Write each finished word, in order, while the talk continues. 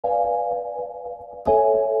Good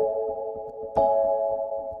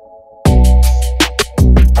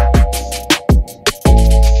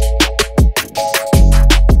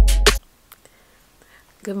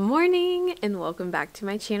morning and welcome back to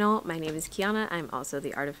my channel. My name is Keanna. I'm also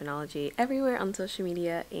the art of FUNology everywhere on social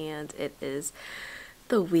media, and it is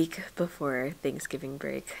the week before Thanksgiving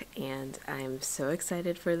break and I'm so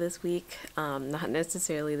excited for this week. Not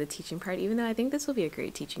necessarily the teaching part, even though I think this will be a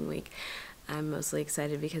great teaching week. I'm mostly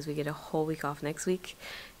excited because we get a whole week off next week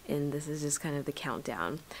and this is just kind of the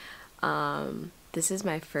countdown. This is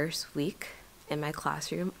my first week in my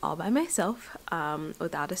classroom all by myself,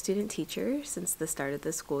 without a student teacher since the start of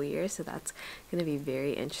the school year, so that's going to be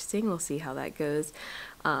very interesting. We'll see how that goes,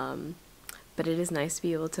 but it is nice to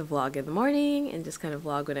be able to vlog in the morning and just kind of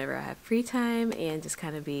vlog whenever I have free time and just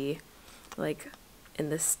kind of be like in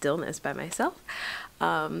the stillness by myself.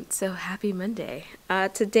 So happy Monday.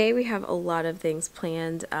 Today we have a lot of things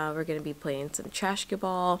planned. We're going to be playing some trash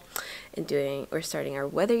ball and we're starting our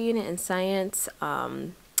weather unit in science.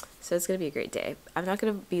 So it's going to be a great day. I'm not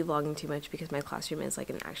going to be vlogging too much because my classroom is like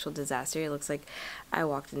an actual disaster. It looks like I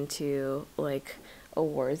walked into like a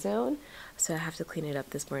war zone, so I have to clean it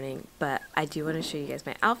up this morning. But I do want to show you guys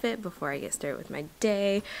my outfit before I get started with my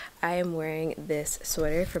day. I am wearing this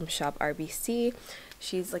sweater from Shop RBC.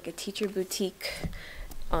 She's like a teacher boutique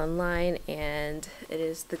online, and it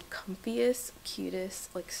is the comfiest,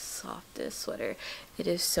 cutest, like softest sweater. It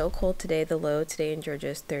is so cold today. The low today in Georgia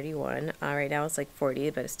is 31. Right now it's like 40,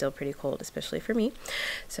 but it's still pretty cold, especially for me.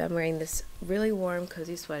 So I'm wearing this really warm,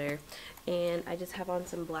 cozy sweater, and I just have on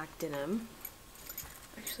some black denim.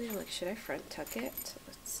 Actually, I'm like, should I front tuck it?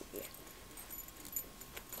 Let's see.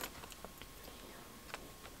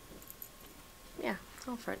 Yeah,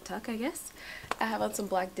 I'll front tuck, I guess. I have on some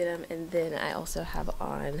black denim, and then I also have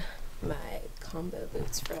on my combo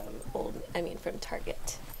boots from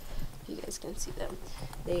Target. You guys can see them.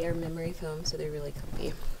 They are memory foam, so they're really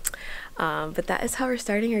comfy. But that is how we're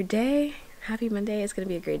starting our day. Happy Monday. It's going to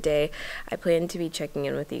be a great day. I plan to be checking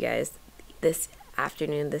in with you guys this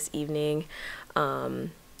afternoon, this evening,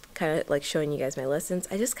 kind of like showing you guys my lessons.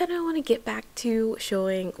 I just kind of want to get back to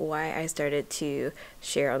showing why I started to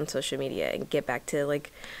share on social media and get back to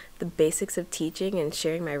like the basics of teaching and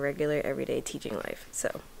sharing my regular everyday teaching life.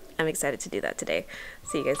 So I'm excited to do that today.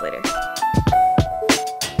 See you guys later.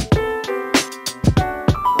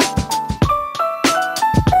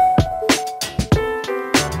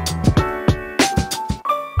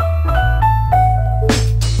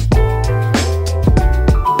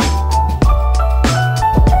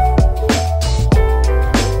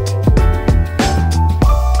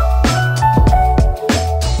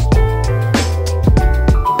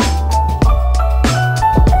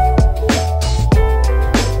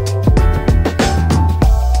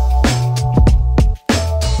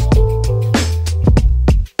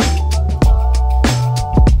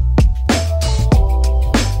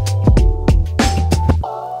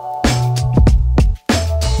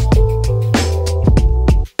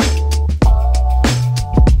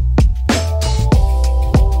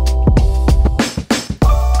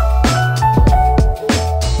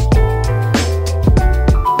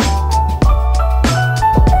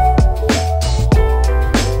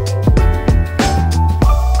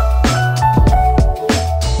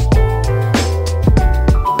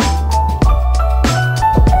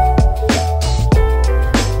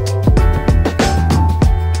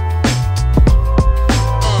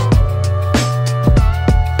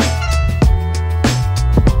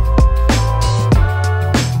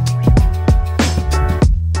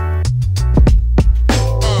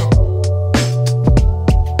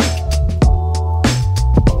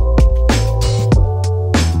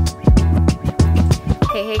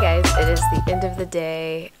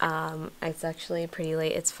 Day. It's actually pretty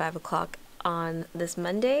late. It's 5 o'clock on this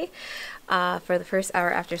Monday. For the first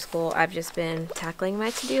hour after school, I've just been tackling my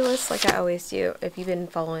to-do list like I always do. If you've been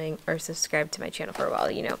following or subscribed to my channel for a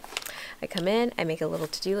while, you know I come in, I make a little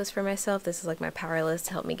to-do list for myself. This is like my power list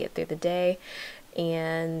to help me get through the day,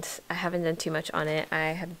 and I haven't done too much on it. I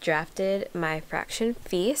have drafted my fraction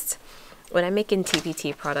feast. When I'm making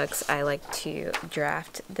TPT products, I like to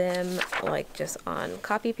draft them like just on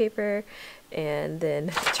copy paper and then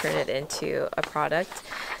turn it into a product.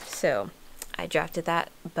 So I drafted that,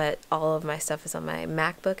 but all of my stuff is on my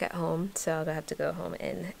MacBook at home, so I'll have to go home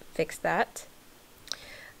and fix that.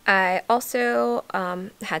 I also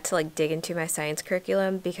had to like dig into my science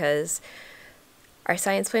curriculum because our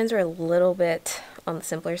science plans were a little bit on the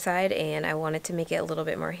simpler side, and I wanted to make it a little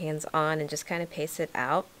bit more hands-on and just kind of pace it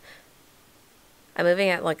out. I'm moving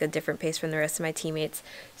at like a different pace from the rest of my teammates,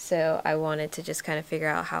 so I wanted to just kind of figure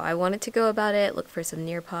out how I wanted to go about it, look for some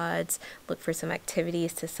Nearpods, look for some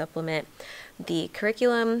activities to supplement the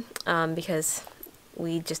curriculum, because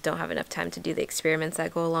we just don't have enough time to do the experiments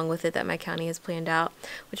that go along with it that my county has planned out,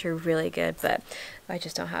 which are really good, but I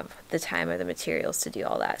just don't have the time or the materials to do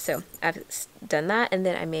all that. So I've done that, and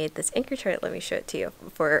then I made this anchor chart. Let me show it to you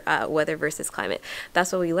for weather versus climate.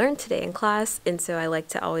 That's what we learned today in class, and so I like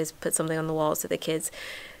to always put something on the wall so the kids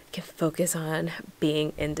can focus on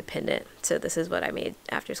being independent. So this is what I made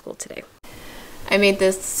after school today. I made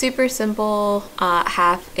this super simple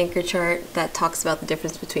half anchor chart that talks about the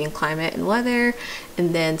difference between climate and weather,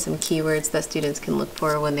 and then some keywords that students can look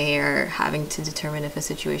for when they are having to determine if a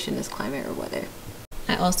situation is climate or weather.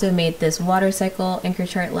 I also made this water cycle anchor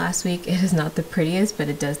chart last week. It is not the prettiest, but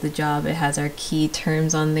it does the job. It has our key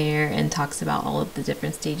terms on there and talks about all of the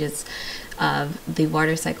different stages of the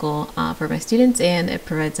water cycle for my students, and it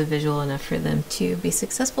provides a visual enough for them to be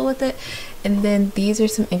successful with it. And then these are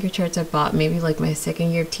some anchor charts I bought maybe like my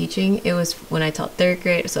second year of teaching. It was when I taught third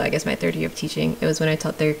grade, so I guess my third year of teaching. It was when I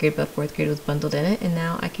taught third grade, but fourth grade was bundled in it, and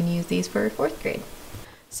now I can use these for fourth grade.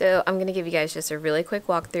 So I'm going to give you guys just a really quick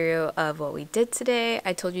walkthrough of what we did today.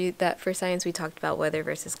 I told you that for science we talked about weather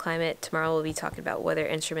versus climate. Tomorrow we'll be talking about weather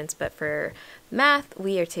instruments, but for math,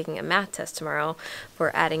 we are taking a math test tomorrow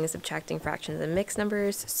for adding and subtracting fractions and mixed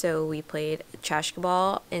numbers. So we played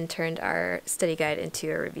Chashka and turned our study guide into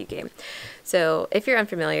a review game. So if you're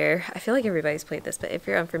unfamiliar, I feel like everybody's played this, but if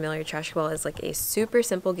you're unfamiliar, Chashka is like a super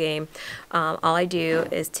simple game. All I do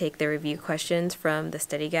is take the review questions from the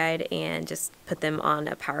study guide and just put them on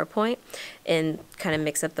a PowerPoint and kind of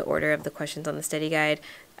mix up the order of the questions on the study guide.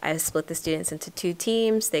 I split the students into two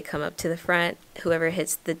teams. They come up to the front. Whoever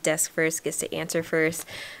hits the desk first gets to answer first,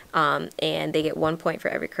 and they get 1 point for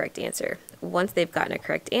every correct answer. Once they've gotten a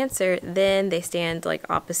correct answer, then they stand like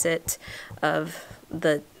opposite of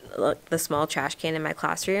the small trash can in my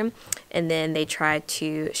classroom, and then they try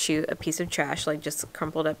to shoot a piece of trash, like just a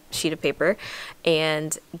crumpled up sheet of paper,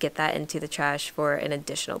 and get that into the trash for an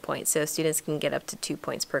additional point. So students can get up to 2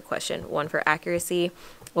 points per question, one for accuracy,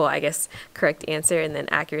 well, I guess correct answer, and then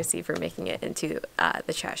accuracy for making it into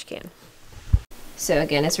the trash can. So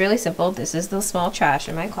again, it's really simple. This is the small trash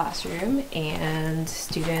in my classroom, and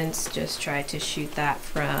students just try to shoot that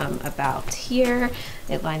from about here.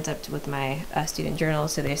 It lines up with my student journal,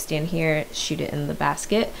 so they stand here, shoot it in the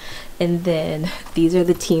basket. And then these are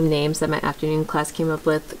the team names that my afternoon class came up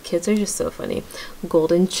with. Kids are just so funny.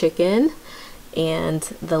 Golden Chicken and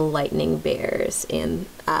the Lightning Bears, and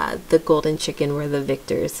the Golden Chicken were the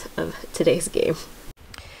victors of today's game.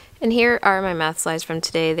 And here are my math slides from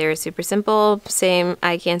today. They were super simple, same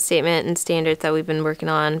I-CAN statement and standards that we've been working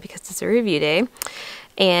on because it's a review day.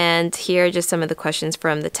 And here are just some of the questions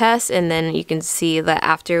from the test, and then you can see that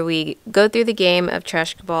after we go through the game of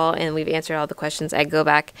Trash Ball and we've answered all the questions, I go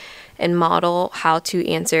back and model how to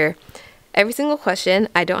answer every single question.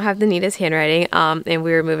 I don't have the neatest handwriting, and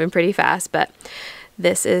we were moving pretty fast, but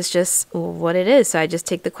this is just what it is. So I just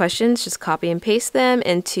take the questions, just copy and paste them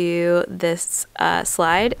into this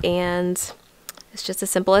slide, and it's just as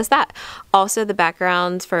simple as that. Also, the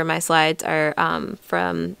backgrounds for my slides are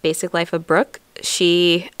from Basic Life of Brooke.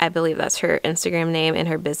 I believe that's her Instagram name and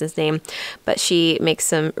her business name, but she makes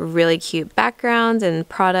some really cute backgrounds and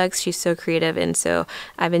products. She's so creative, and so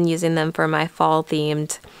I've been using them for my fall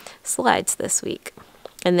themed slides this week.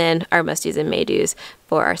 And then our must-dos and may-dos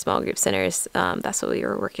for our small group centers. That's what we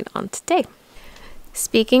were working on today.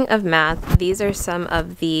 Speaking of math, these are some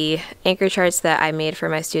of the anchor charts that I made for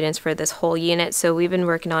my students for this whole unit. So we've been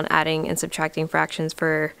working on adding and subtracting fractions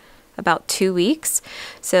for about 2 weeks.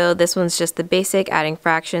 So this one's just the basic adding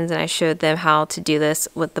fractions, and I showed them how to do this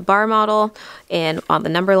with the bar model and on the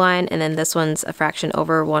number line. And then this one's a fraction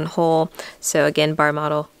over one whole. So again, bar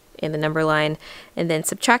model in the number line, and then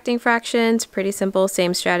subtracting fractions, pretty simple,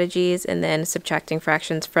 same strategies, and then subtracting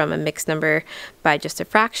fractions from a mixed number by just a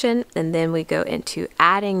fraction, and then we go into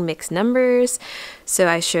adding mixed numbers. So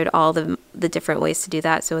I showed all the different ways to do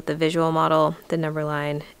that. So with the visual model, the number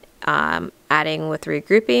line, adding with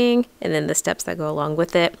regrouping, and then the steps that go along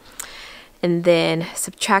with it, and then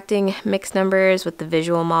subtracting mixed numbers with the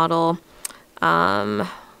visual model. What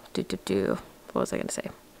was I going to say?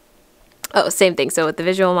 Oh, same thing. So with the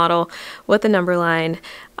visual model, with the number line,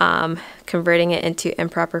 converting it into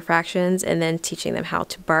improper fractions, and then teaching them how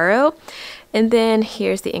to borrow. And then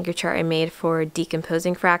here's the anchor chart I made for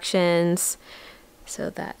decomposing fractions. So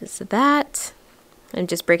that is that. I'm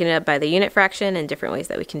just breaking it up by the unit fraction and different ways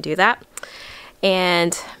that we can do that.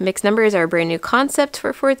 And mixed numbers are a brand new concept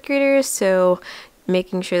for fourth graders. So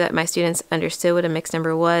making sure that my students understood what a mixed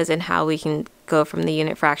number was and how we can go from the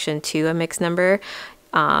unit fraction to a mixed number,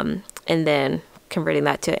 and then converting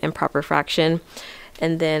that to an improper fraction.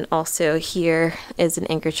 And then also here is an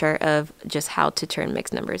anchor chart of just how to turn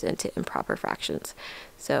mixed numbers into improper fractions.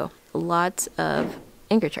 So lots of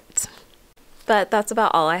anchor charts. But that's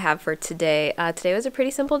about all I have for today. Today was a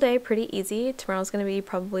pretty simple day, pretty easy. Tomorrow's going to be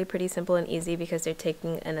probably pretty simple and easy because they're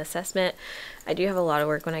taking an assessment. I do have a lot of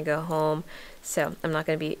work when I go home, so I'm not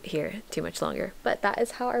going to be here too much longer. But that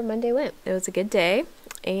is how our Monday went. It was a good day,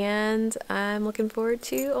 and I'm looking forward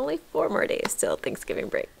to only 4 more days till Thanksgiving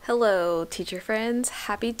break. Hello, teacher friends.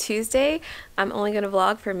 Happy Tuesday. I'm only going to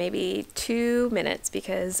vlog for maybe 2 minutes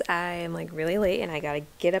because I am like really late and I got to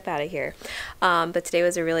get up out of here. But today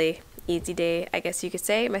was a really easy day, I guess you could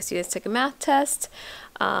say. My students took a math test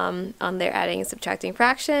on their adding and subtracting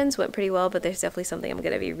fractions. Went pretty well, but there's definitely something I'm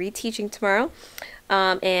going to be reteaching tomorrow.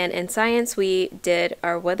 And in science, we did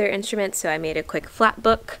our weather instruments, so I made a quick flat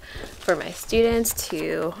book for my students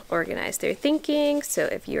to organize their thinking. So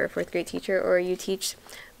if you're a 4th grade teacher or you teach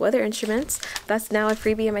weather instruments, that's now a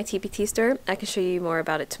freebie in my TPT store. I can show you more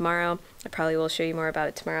about it tomorrow. I probably will show you more about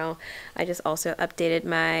it tomorrow. I just also updated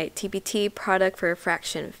my TPT product for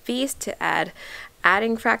fraction feast to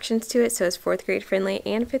adding fractions to it, so it's 4th grade friendly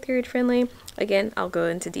and 5th grade friendly. Again, I'll go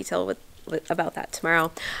into detail about that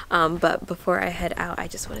tomorrow. But before I head out, I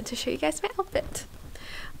just wanted to show you guys my outfit.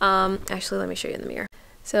 Actually, let me show you in the mirror.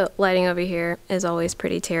 So lighting over here is always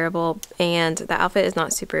pretty terrible, and the outfit is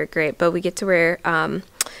not super great, but we get to wear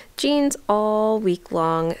jeans all week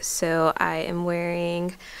long. So I am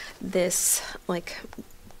wearing this like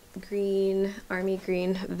green, army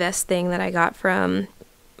green vest thing that I got from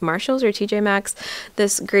Marshalls or TJ Maxx,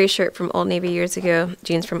 this gray shirt from Old Navy years ago,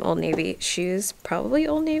 jeans from Old Navy, shoes, probably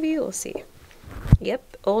Old Navy, we'll see.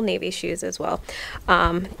 Yep, Old Navy shoes as well.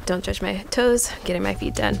 Don't judge my toes, getting my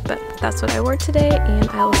feet done, but that's what I wore today, and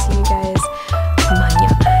I will see you guys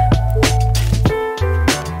mañana.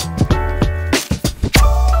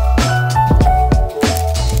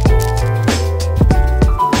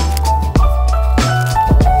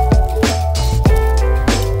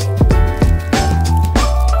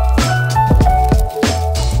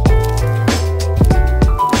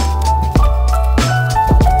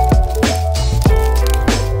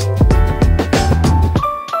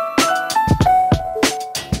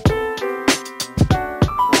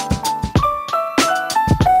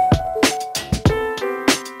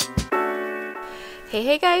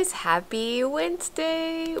 Hey guys, happy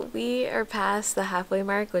Wednesday! We are past the halfway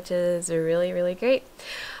mark, which is really, really great.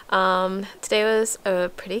 Today was a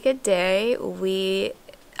pretty good day. We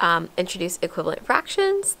introduced equivalent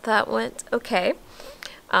fractions. That went okay.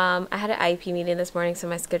 I had an IEP meeting this morning, so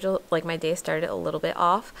my schedule, like my day started a little bit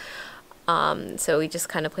off. So we just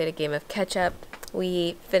kind of played a game of catch up.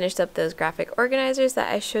 We finished up those graphic organizers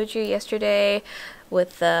that I showed you yesterday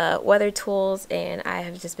with the weather tools, and I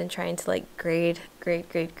have just been trying to like grade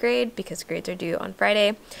because grades are due on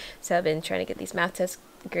Friday. So I've been trying to get these math tests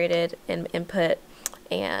graded and input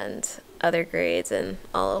and other grades and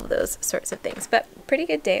all of those sorts of things. But pretty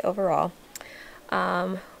good day overall.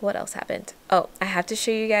 What else happened? Oh, I have to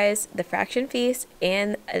show you guys the fraction feast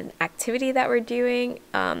and an activity that we're doing.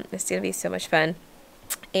 It's gonna be so much fun,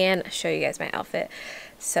 and show you guys my outfit.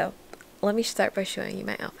 So let me start by showing you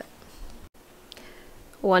my outfit.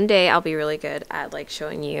 One day I'll be really good at like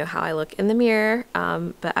showing you how I look in the mirror,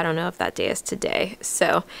 but I don't know if that day is today.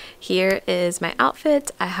 So here is my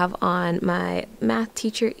outfit. I have on my math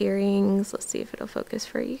teacher earrings. Let's see if it'll focus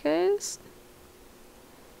for you guys.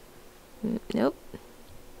 Nope.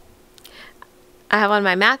 I have on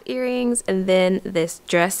my math earrings and then this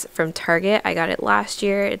dress from Target. I got it last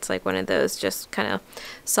year. It's like one of those just kind of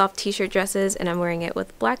soft t-shirt dresses, and I'm wearing it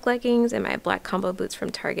with black leggings and my black combo boots from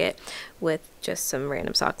Target with just some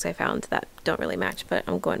random socks I found that don't really match, but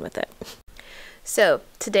I'm going with it. So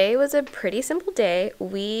today was a pretty simple day.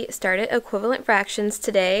 We started equivalent fractions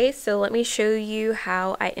today, so let me show you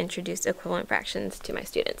how I introduced equivalent fractions to my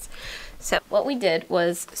students. So what we did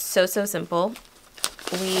was so simple.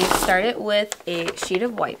 We started with a sheet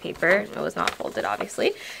of white paper. It was not folded,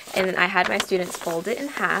 obviously. And then I had my students fold it in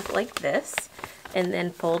half like this, and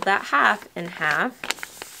then fold that half in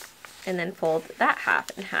half, and then fold that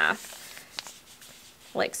half in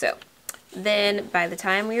half, like so. Then by the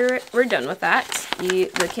time we were done with that,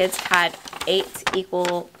 the kids had 8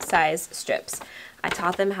 equal size strips. I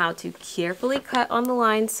taught them how to carefully cut on the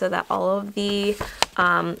lines so that all of the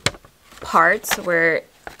parts were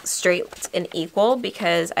straight and equal,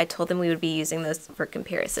 because I told them we would be using those for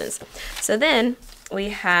comparisons. So then we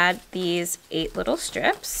had these 8 little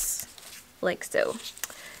strips like so,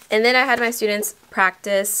 And then I had my students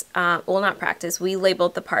practice, well, not practice, we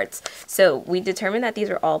labeled the parts. So we determined that these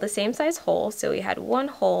are all the same size hole. So we had one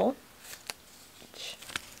hole, which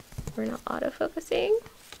we're not autofocusing.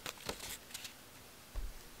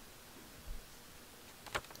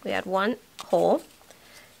 We had one hole.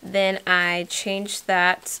 Then I changed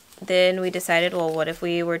that. Then we decided, well, what if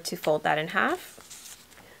we were to fold that in half?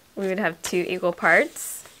 We would have 2 equal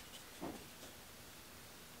parts.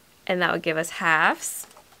 And that would give us halves.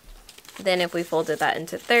 Then if we folded that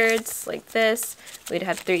into thirds, like this, we'd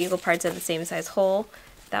have 3 equal parts of the same size whole.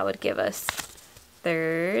 That would give us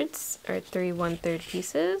thirds, or 3 1/3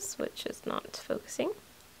 pieces, which is not focusing.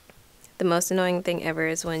 The most annoying thing ever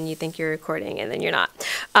is when you think you're recording and then you're not.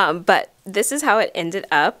 But this is how it ended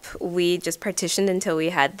up. We just partitioned until we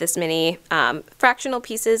had this many fractional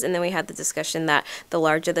pieces, and then we had the discussion that the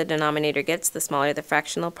larger the denominator gets, the smaller the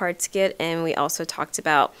fractional parts get. And we also talked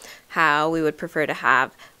about how we would prefer to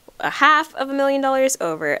have $500,000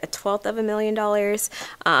 over $1/12,000,000.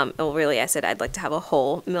 Well, really, I said I'd like to have a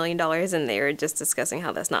whole $1,000,000, and they were just discussing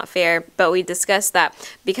how that's not fair. But we discussed that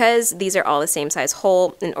because these are all the same size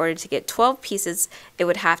whole, in order to get 12 pieces, it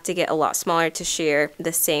would have to get a lot smaller to share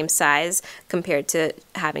the same size compared to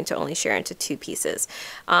having to only share into 2 pieces.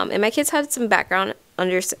 And my kids had some background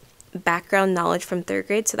knowledge from 3rd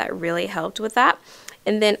grade, so that really helped with that.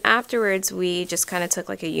 And then afterwards, we just kind of took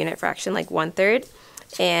like a unit fraction, like 1/3,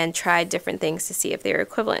 and tried different things to see if they were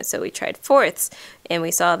equivalent. So we tried fourths, and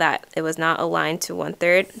we saw that it was not aligned to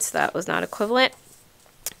 1/3, so that was not equivalent.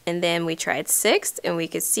 And then we tried sixths, and we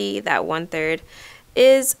could see that 1/3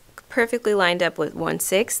 is perfectly lined up with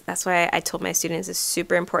 1/6. That's why I told my students it's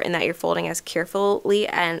super important that you're folding as carefully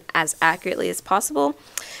and as accurately as possible.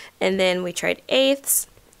 And then we tried eighths.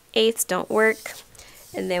 Eighths don't work.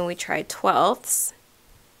 And then we tried twelfths,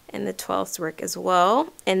 and the 12ths work as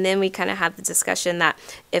well. And then we kind of have the discussion that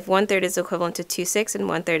if 1/3 is equivalent to 2/6 and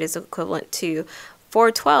 1/3 is equivalent to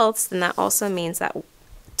 4/12, then that also means that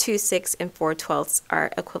 2/6 and 4/12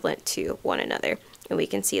 are equivalent to one another. And we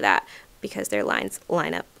can see that because their lines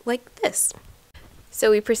line up like this.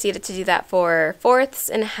 So we proceeded to do that for fourths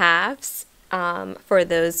and halves for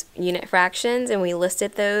those unit fractions, and we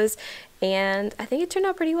listed those. And I think it turned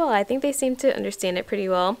out pretty well. I think they seem to understand it pretty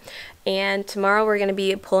well. And tomorrow we're going to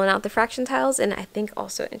be pulling out the fraction tiles, and I think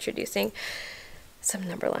also introducing some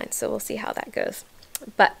number lines. So we'll see how that goes.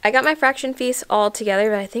 But I got my fraction feast all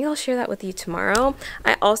together, but I think I'll share that with you tomorrow.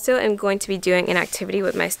 I also am going to be doing an activity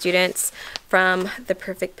with my students from the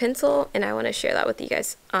Perfect Pencil, and I want to share that with you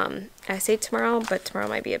guys. I say tomorrow, but tomorrow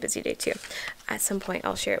might be a busy day too. At some point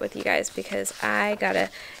I'll share it with you guys because I gotta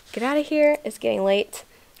get out of here. It's getting late.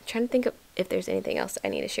 I'm trying to think of if there's anything else I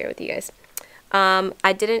need to share with you guys.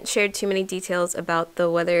 I didn't share too many details about the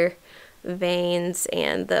weather vanes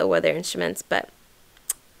and the weather instruments, but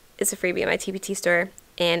it's a freebie at my TPT store,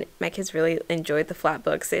 and my kids really enjoyed the flat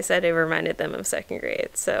books. They said it reminded them of 2nd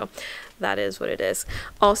grade, so that is what it is.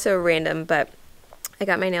 Also random, but I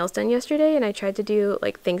got my nails done yesterday, and I tried to do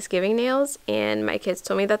like Thanksgiving nails, and my kids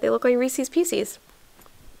told me that they look like Reese's Pieces.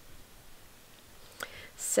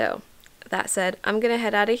 So that said, I'm gonna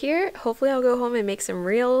head out of here. Hopefully I'll go home and make some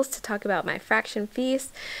reels to talk about my fraction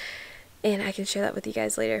feast, and I can share that with you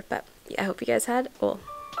guys later. But yeah, I hope you guys had, well,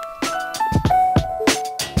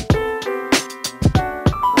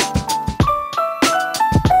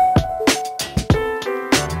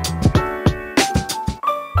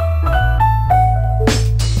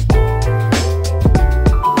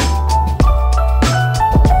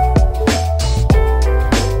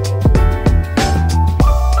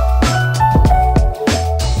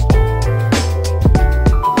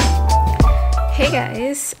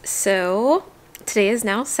 so today is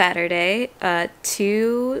now Saturday,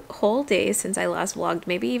 2 whole days since I last vlogged,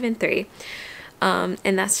 maybe even 3. And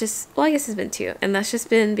that's just, well, I guess it's been 2, and that's just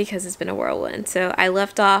been because it's been a whirlwind. So I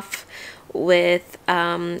left off with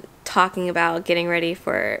talking about getting ready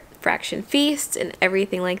for fraction feast and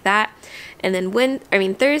everything like that. And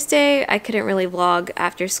then Thursday, I couldn't really vlog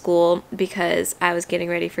after school because I was getting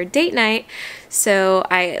ready for date night. So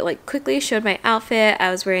I like quickly showed my outfit.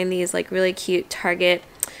 I was wearing these like really cute Target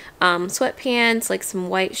sweatpants, like some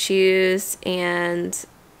white shoes, and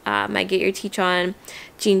my Get Your Teach On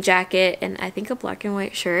jean jacket, and I think a black and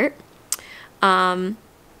white shirt. Then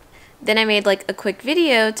I made like a quick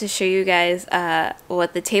video to show you guys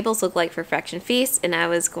what the tables look like for fraction feast, and I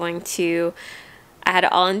had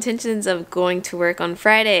all intentions of going to work on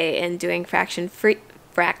Friday and doing fraction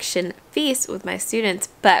feast with my students,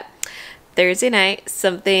 but Thursday night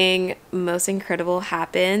something most incredible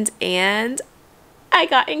happened, and I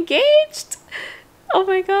got engaged. Oh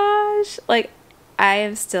my gosh, like I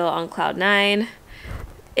am still on cloud 9.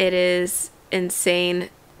 It is insane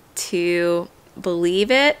to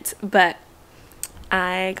believe it, but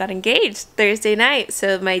I got engaged Thursday night.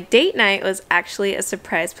 So my date night was actually a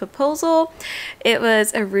surprise proposal. It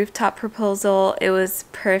was a rooftop proposal. It was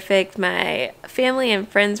perfect. My family and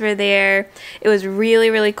friends were there. It was really,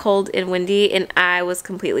 really cold and windy, and I was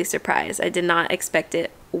completely surprised. I did not expect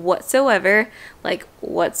it whatsoever, like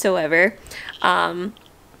whatsoever. And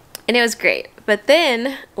it was great. But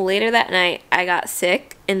then later that night, I got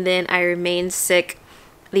sick, and then I remained sick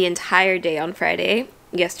the entire day on Friday,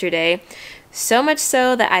 yesterday. So much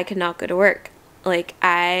so that I could not go to work. Like,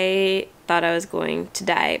 I thought I was going to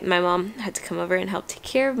die. My mom had to come over and help take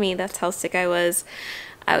care of me. That's how sick I was.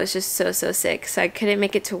 I was just so sick. So I couldn't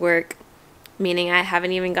make it to work, meaning I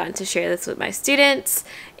haven't even gotten to share this with my students,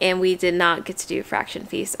 and we did not get to do fraction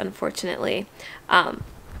feast, unfortunately.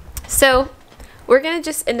 So we're going to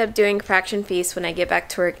just end up doing fraction feast when I get back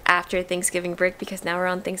to work after Thanksgiving break, because now we're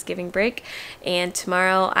on Thanksgiving break. And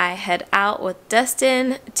tomorrow I head out with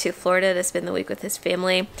Dustin to Florida to spend the week with his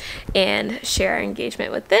family and share our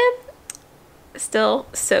engagement with them. Still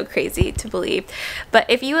so crazy to believe. But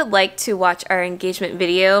if you would like to watch our engagement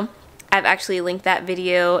video, I've actually linked that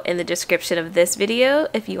video in the description of this video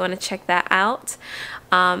if you want to check that out.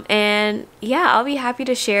 And yeah, I'll be happy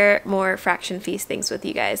to share more fraction feast things with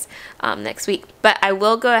you guys next week. But I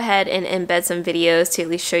will go ahead and embed some videos to at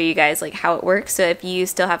least show you guys like how it works. So if you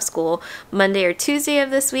still have school Monday or Tuesday of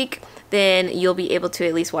this week, then you'll be able to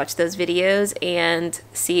at least watch those videos and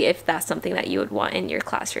see if that's something that you would want in your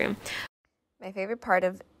classroom. My favorite part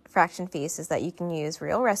of fraction feast is that you can use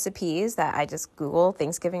real recipes that I just Google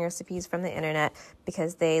Thanksgiving recipes from the internet,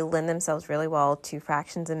 because they lend themselves really well to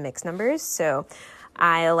fractions and mixed numbers. So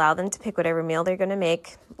I allow them to pick whatever meal they're going to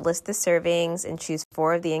make, list the servings, and choose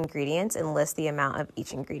 4 of the ingredients and list the amount of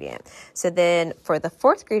each ingredient. So then for the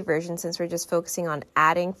 4th grade version, since we're just focusing on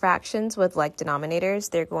adding fractions with like denominators,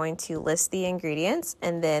 they're going to list the ingredients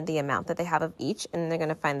and then the amount that they have of each, and they're going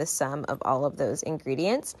to find the sum of all of those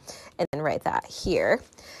ingredients and then write that here.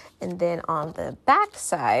 And then on the back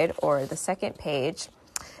side, or the second page,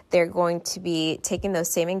 they're going to be taking those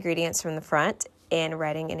same ingredients from the front and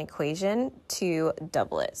writing an equation to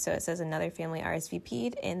double it. So it says another family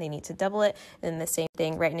RSVP'd and they need to double it. And then the same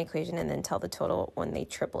thing, write an equation and then tell the total when they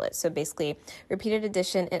triple it. So basically repeated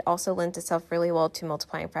addition. It also lends itself really well to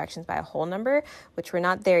multiplying fractions by a whole number, which we're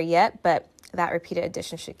not there yet, but that repeated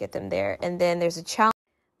addition should get them there. And then there's a challenge.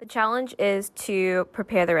 The challenge is to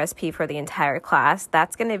prepare the recipe for the entire class.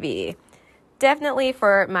 That's going to be definitely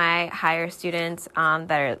for my higher students that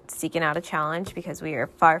are seeking out a challenge, because we are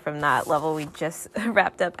far from that level. We just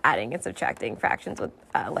wrapped up adding and subtracting fractions with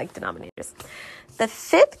like denominators. The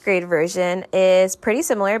 5th grade version is pretty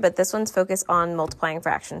similar, but this one's focused on multiplying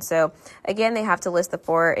fractions. So again, they have to list the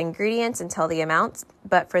 4 ingredients and tell the amounts.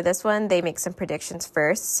 But for this one, they make some predictions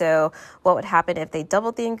first. So what would happen if they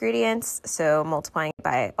doubled the ingredients? So multiplying it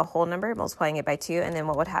by a whole number, multiplying it by 2. And then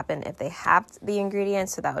what would happen if they halved the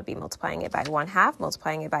ingredients? So that would be multiplying it by 1/2,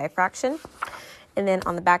 multiplying it by a fraction. And then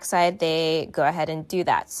on the back side, they go ahead and do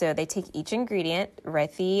that. So they take each ingredient,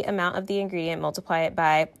 write the amount of the ingredient, multiply it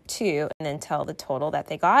by 2, and then tell the total that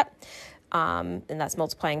they got. And that's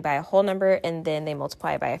multiplying by a whole number. And then they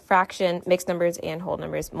multiply it by a fraction, mixed numbers and whole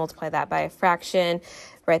numbers, multiply that by a fraction,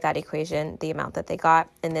 write that equation, the amount that they got.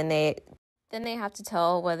 And then they have to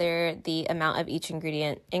tell whether the amount of each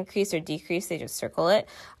ingredient increased or decreased. They just circle it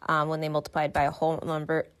when they multiplied by a whole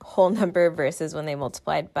number versus when they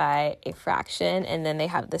multiplied by a fraction. And then they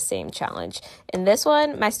have the same challenge. In this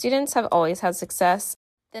one, my students have always had success.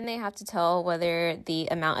 Then they have to tell whether the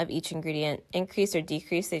amount of each ingredient increased or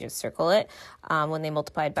decreased. They just circle it when they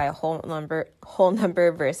multiplied by a whole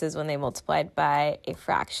number versus when they multiplied by a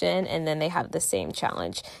fraction. And then they have the same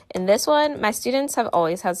challenge. In this one, my students have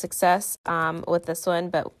always had success with this one,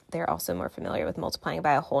 but they're also more familiar with multiplying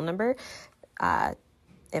by a whole number.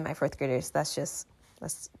 In my 4th graders, that's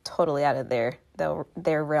totally out of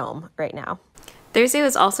their realm right now. Thursday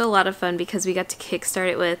was also a lot of fun because we got to kickstart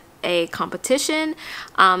it with a competition.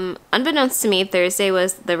 Unbeknownst to me, Thursday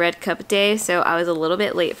was the Red Cup day, so I was a little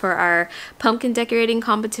bit late for our pumpkin decorating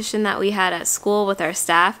competition that we had at school with our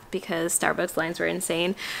staff because Starbucks lines were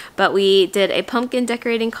insane. But we did a pumpkin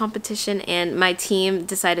decorating competition, and my team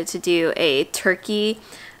decided to do a turkey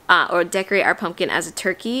or decorate our pumpkin as a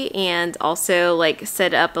turkey, and also like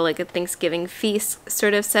set up a Thanksgiving feast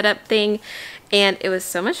sort of setup thing. And it was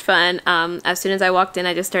so much fun. As soon as I walked in,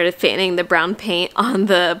 I just started fanning the brown paint on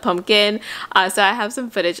the pumpkin. So I have some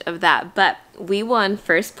footage of that. But we won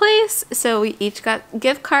first place, so we each got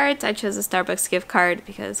gift cards. I chose a Starbucks gift card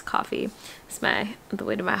because coffee is the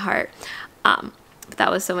way to my heart. But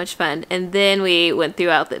that was so much fun. And then we went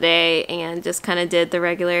throughout the day and just kind of did the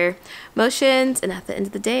regular motions. And at the end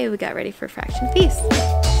of the day, we got ready for Fraction Feast.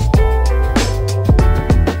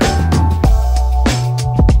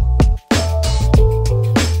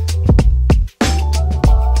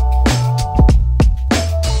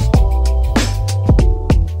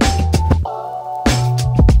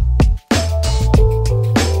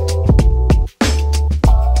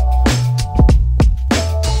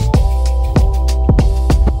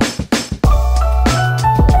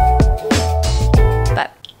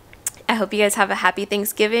 I hope you guys have a happy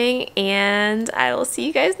Thanksgiving, and I will see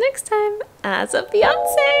you guys next time as a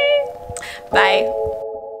fiance. Bye.